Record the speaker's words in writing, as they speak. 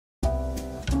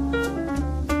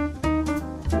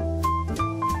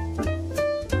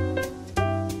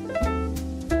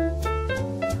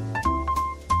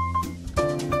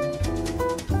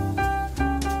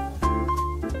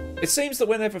It seems that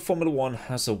whenever Formula 1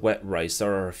 has a wet race,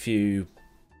 there are a few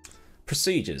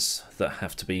procedures that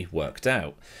have to be worked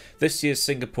out. This year's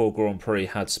Singapore Grand Prix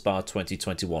had Spa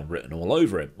 2021 written all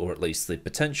over it, or at least the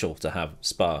potential to have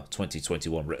Spa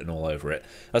 2021 written all over it,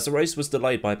 as the race was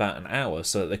delayed by about an hour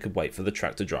so that they could wait for the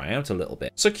track to dry out a little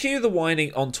bit. So cue the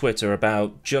whining on Twitter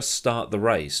about just start the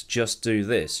race, just do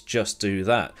this, just do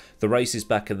that. The races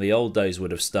back in the old days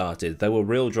would have started. There were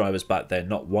real drivers back then,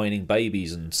 not whining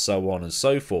babies and so on and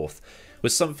so forth,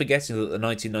 with some forgetting that the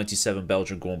 1997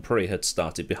 Belgian Grand Prix had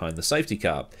started behind the safety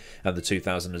car, and the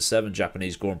 2007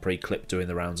 Japanese Grand Prix clip doing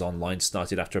the rounds online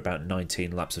started after about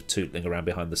 19 laps of tootling around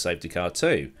behind the safety car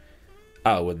too.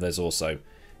 Oh, and there's also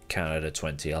Canada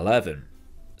 2011.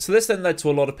 So this then led to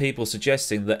a lot of people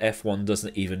suggesting that F1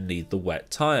 doesn't even need the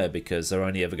wet tyre because they're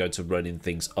only ever going to run in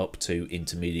things up to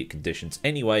intermediate conditions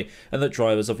anyway, and that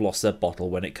drivers have lost their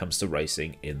bottle when it comes to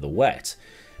racing in the wet.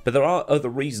 But there are other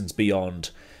reasons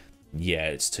beyond, yeah,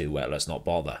 it's too wet, let's not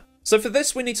bother. So for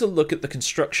this we need to look at the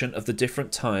construction of the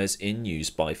different tyres in use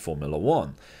by Formula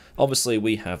 1. Obviously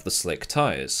we have the slick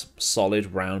tyres,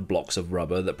 solid round blocks of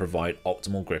rubber that provide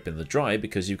optimal grip in the dry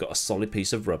because you've got a solid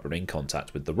piece of rubber in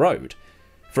contact with the road.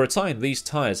 For a time these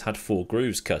tyres had 4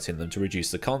 grooves cut in them to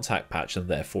reduce the contact patch and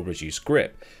therefore reduce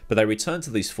grip, but they returned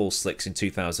to these full slicks in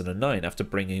 2009 after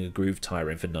bringing a groove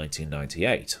tyre in for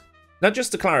 1998. Now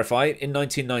just to clarify, in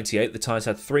 1998 the tyres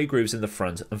had 3 grooves in the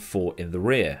front and 4 in the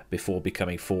rear, before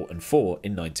becoming 4 and 4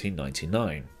 in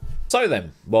 1999. So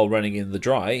then, while running in the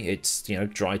dry, it's,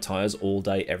 dry tyres all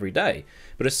day every day.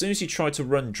 But as soon as you try to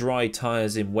run dry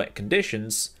tyres in wet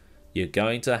conditions, you're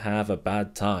going to have a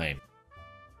bad time.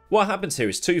 What happens here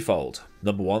is twofold.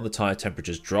 Number one, the tyre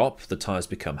temperatures drop, the tyres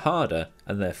become harder,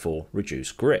 and therefore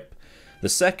reduce grip. The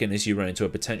second is you run into a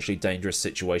potentially dangerous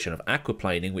situation of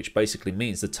aquaplaning, which basically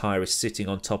means the tyre is sitting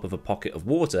on top of a pocket of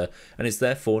water and is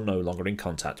therefore no longer in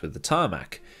contact with the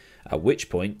tarmac, at which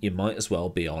point you might as well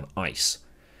be on ice.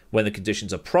 When the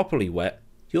conditions are properly wet,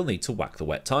 you'll need to whack the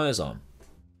wet tyres on.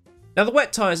 Now the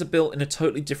wet tyres are built in a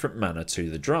totally different manner to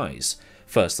the dries.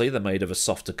 Firstly, they're made of a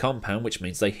softer compound, which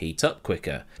means they heat up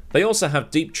quicker. They also have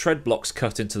deep tread blocks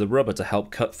cut into the rubber to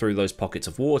help cut through those pockets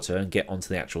of water and get onto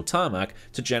the actual tarmac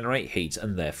to generate heat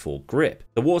and therefore grip.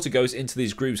 The water goes into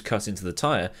these grooves cut into the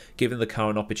tyre, giving the car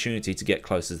an opportunity to get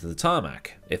closer to the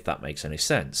tarmac, if that makes any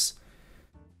sense.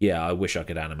 Yeah, I wish I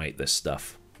could animate this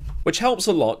stuff. Which helps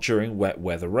a lot during wet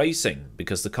weather racing.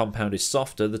 Because the compound is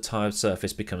softer, the tyre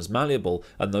surface becomes malleable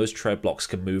and those tread blocks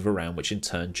can move around, which in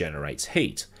turn generates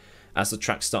heat. As the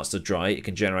track starts to dry, it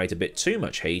can generate a bit too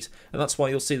much heat, and that's why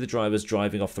you'll see the drivers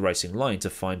driving off the racing line to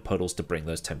find puddles to bring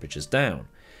those temperatures down.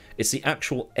 It's the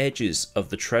actual edges of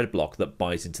the tread block that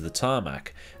bite into the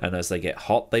tarmac, and as they get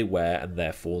hot they wear and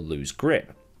therefore lose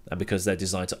grip. And because they're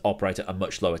designed to operate at a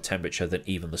much lower temperature than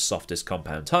even the softest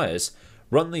compound tyres,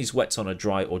 run these wets on a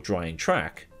dry or drying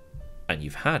track, and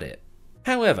you've had it.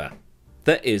 However,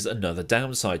 there is another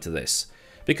downside to this.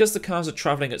 Because the cars are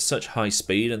travelling at such high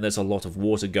speed and there's a lot of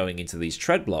water going into these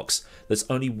tread blocks, there's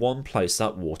only one place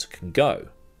that water can go: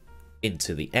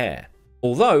 into the air.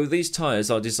 Although these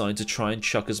tyres are designed to try and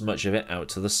chuck as much of it out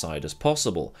to the side as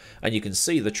possible, and you can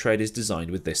see the tread is designed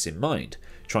with this in mind,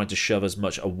 trying to shove as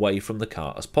much away from the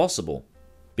car as possible.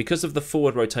 Because of the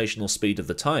forward rotational speed of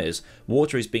the tyres,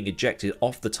 water is being ejected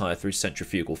off the tyre through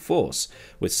centrifugal force,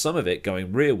 with some of it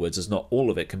going rearwards as not all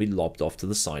of it can be lobbed off to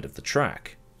the side of the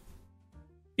track.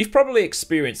 You've probably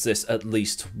experienced this at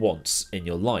least once in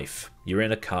your life. You're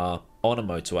in a car, on a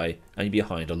motorway, and you're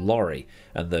behind a lorry,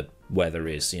 and the weather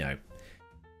is,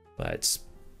 it's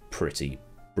pretty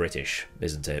British,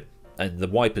 isn't it? And the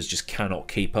wipers just cannot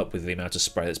keep up with the amount of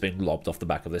spray that's being lobbed off the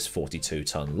back of this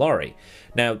 42-ton lorry.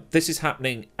 Now, this is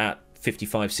happening at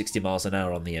 55-60 miles an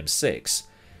hour on the M6.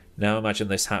 Now imagine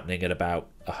this happening at about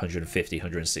 150,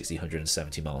 160,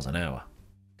 170 miles an hour.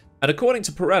 And according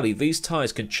to Pirelli, these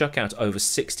tyres can chuck out over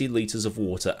 60 litres of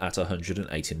water at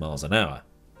 180 miles an hour.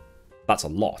 That's a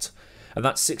lot. And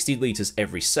that's 60 litres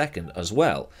every second as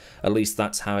well. At least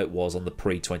that's how it was on the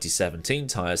pre-2017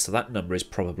 tyres, so that number is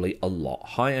probably a lot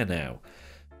higher now.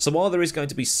 So while there is going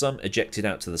to be some ejected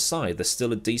out to the side, there's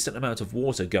still a decent amount of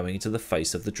water going into the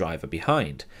face of the driver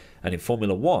behind. And in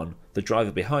Formula 1, the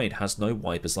driver behind has no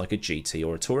wipers like a GT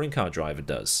or a touring car driver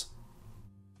does.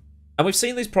 And we've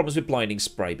seen these problems with blinding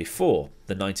spray before.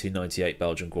 The 1998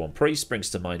 Belgian Grand Prix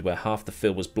springs to mind, where half the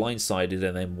field was blindsided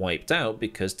and then wiped out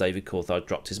because David Coulthard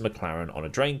dropped his McLaren on a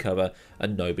drain cover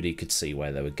and nobody could see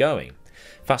where they were going.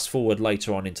 Fast forward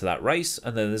later on into that race,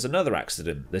 and then there's another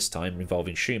accident, this time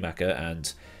involving Schumacher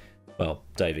and, well,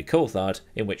 David Coulthard,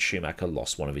 in which Schumacher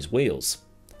lost one of his wheels.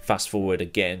 Fast forward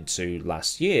again to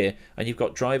last year, and you've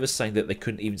got drivers saying that they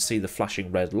couldn't even see the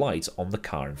flashing red light on the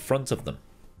car in front of them.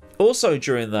 Also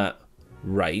during that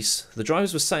race, the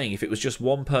drivers were saying if it was just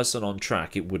one person on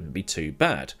track, it wouldn't be too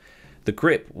bad. The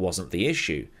grip wasn't the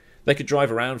issue. They could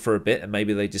drive around for a bit and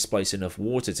maybe they displace enough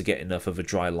water to get enough of a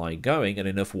dry line going and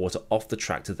enough water off the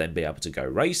track to then be able to go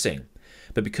racing.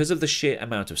 But because of the sheer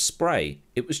amount of spray,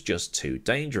 it was just too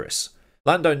dangerous.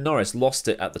 Lando Norris lost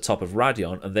it at the top of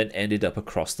Radion and then ended up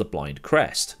across the blind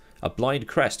crest. A blind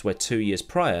crest where 2 years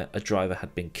prior a driver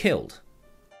had been killed.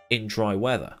 In dry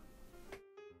weather.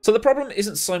 So the problem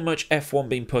isn't so much F1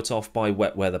 being put off by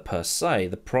wet weather per se,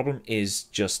 the problem is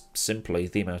just simply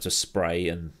the amount of spray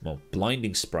and, well,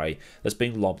 blinding spray that's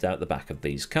being lobbed out the back of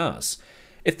these cars.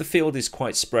 If the field is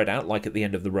quite spread out, like at the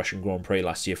end of the Russian Grand Prix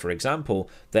last year for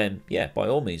example, then yeah, by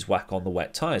all means whack on the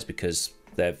wet tyres because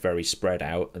they're very spread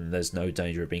out and there's no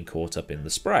danger of being caught up in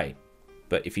the spray.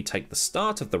 But if you take the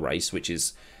start of the race, which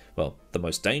is, well, the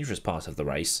most dangerous part of the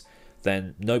race,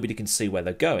 then nobody can see where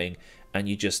they're going and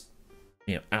you just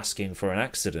asking for an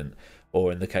accident,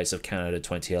 or in the case of Canada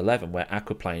 2011 where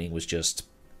aquaplaning was just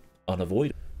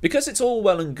unavoidable. Because it's all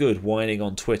well and good whining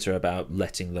on Twitter about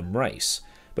letting them race,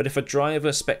 but if a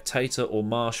driver, spectator or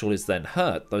marshal is then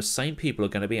hurt, those same people are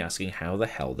going to be asking how the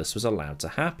hell this was allowed to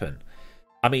happen.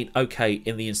 I mean, okay,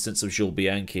 in the instance of Jules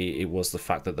Bianchi, it was the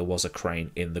fact that there was a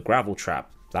crane in the gravel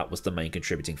trap. That was the main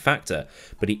contributing factor,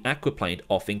 but he aquaplaned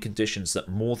off in conditions that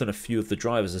more than a few of the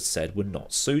drivers had said were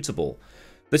not suitable.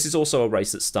 This is also a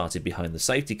race that started behind the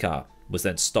safety car, was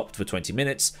then stopped for 20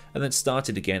 minutes, and then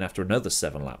started again after another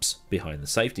 7 laps behind the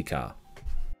safety car.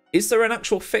 Is there an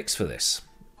actual fix for this?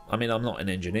 I mean, I'm not an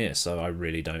engineer, so I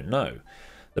really don't know.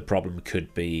 The problem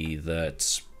could be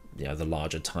that the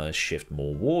larger tyres shift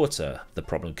more water. The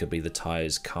problem could be the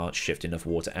tyres can't shift enough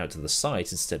water out to the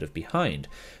side instead of behind.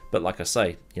 But like I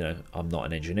say, I'm not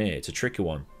an engineer. It's a tricky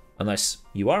one. Unless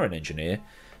you are an engineer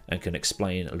and can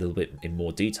explain a little bit in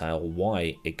more detail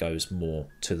why it goes more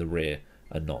to the rear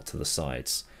and not to the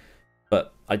sides.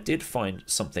 But I did find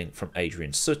something from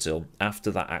Adrian Sutil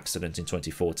after that accident in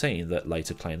 2014 that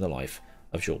later claimed the life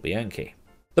of Jules Bianchi.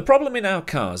 The problem in our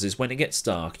cars is when it gets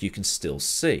dark you can still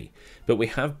see, but we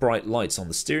have bright lights on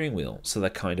the steering wheel, so they're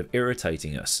kind of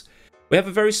irritating us. We have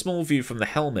a very small view from the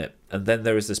helmet, and then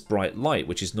there is this bright light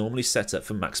which is normally set up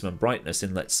for maximum brightness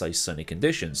in, let's say, sunny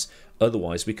conditions,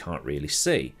 otherwise we can't really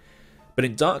see. But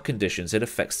in dark conditions it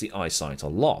affects the eyesight a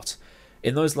lot.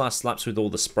 In those last laps with all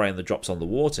the spray and the drops on the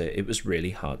water, it was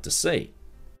really hard to see.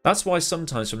 That's why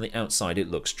sometimes from the outside it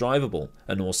looks drivable,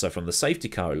 and also from the safety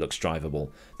car it looks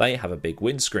drivable. They have a big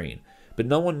windscreen. But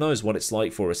no one knows what it's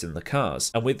like for us in the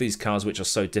cars, and with these cars which are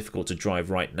so difficult to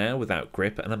drive right now without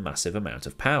grip and a massive amount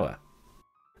of power.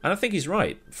 And I think he's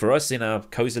right. For us in our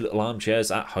cosy little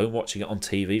armchairs at home watching it on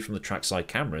TV from the trackside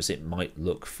cameras, it might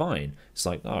look fine. It's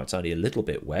like, oh, it's only a little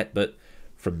bit wet, but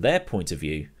from their point of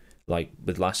view, like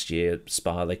with last year,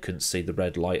 Spa, they couldn't see the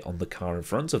red light on the car in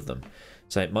front of them.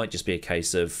 So it might just be a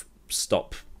case of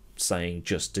stop saying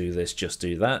just do this, just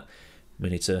do that. We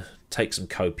need to take some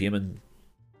copium and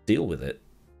deal with it.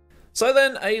 So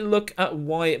then a look at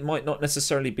why it might not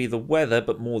necessarily be the weather,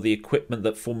 but more the equipment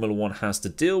that Formula 1 has to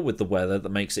deal with the weather that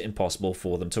makes it impossible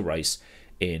for them to race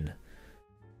in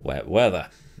wet weather.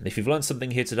 If you've learned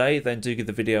something here today, then do give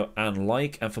the video a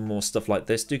like, and for more stuff like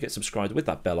this, do get subscribed with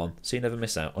that bell on so you never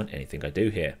miss out on anything I do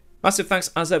here. Massive thanks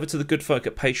as ever to the good folk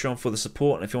at Patreon for the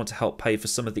support, and if you want to help pay for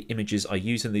some of the images I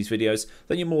use in these videos,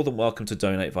 then you're more than welcome to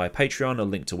donate via Patreon, a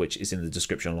link to which is in the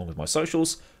description along with my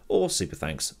socials, or super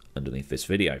thanks underneath this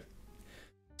video.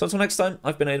 So until next time,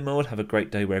 I've been AdmiralLaWind, have a great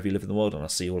day wherever you live in the world, and I'll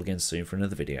see you all again soon for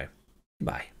another video.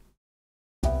 Bye.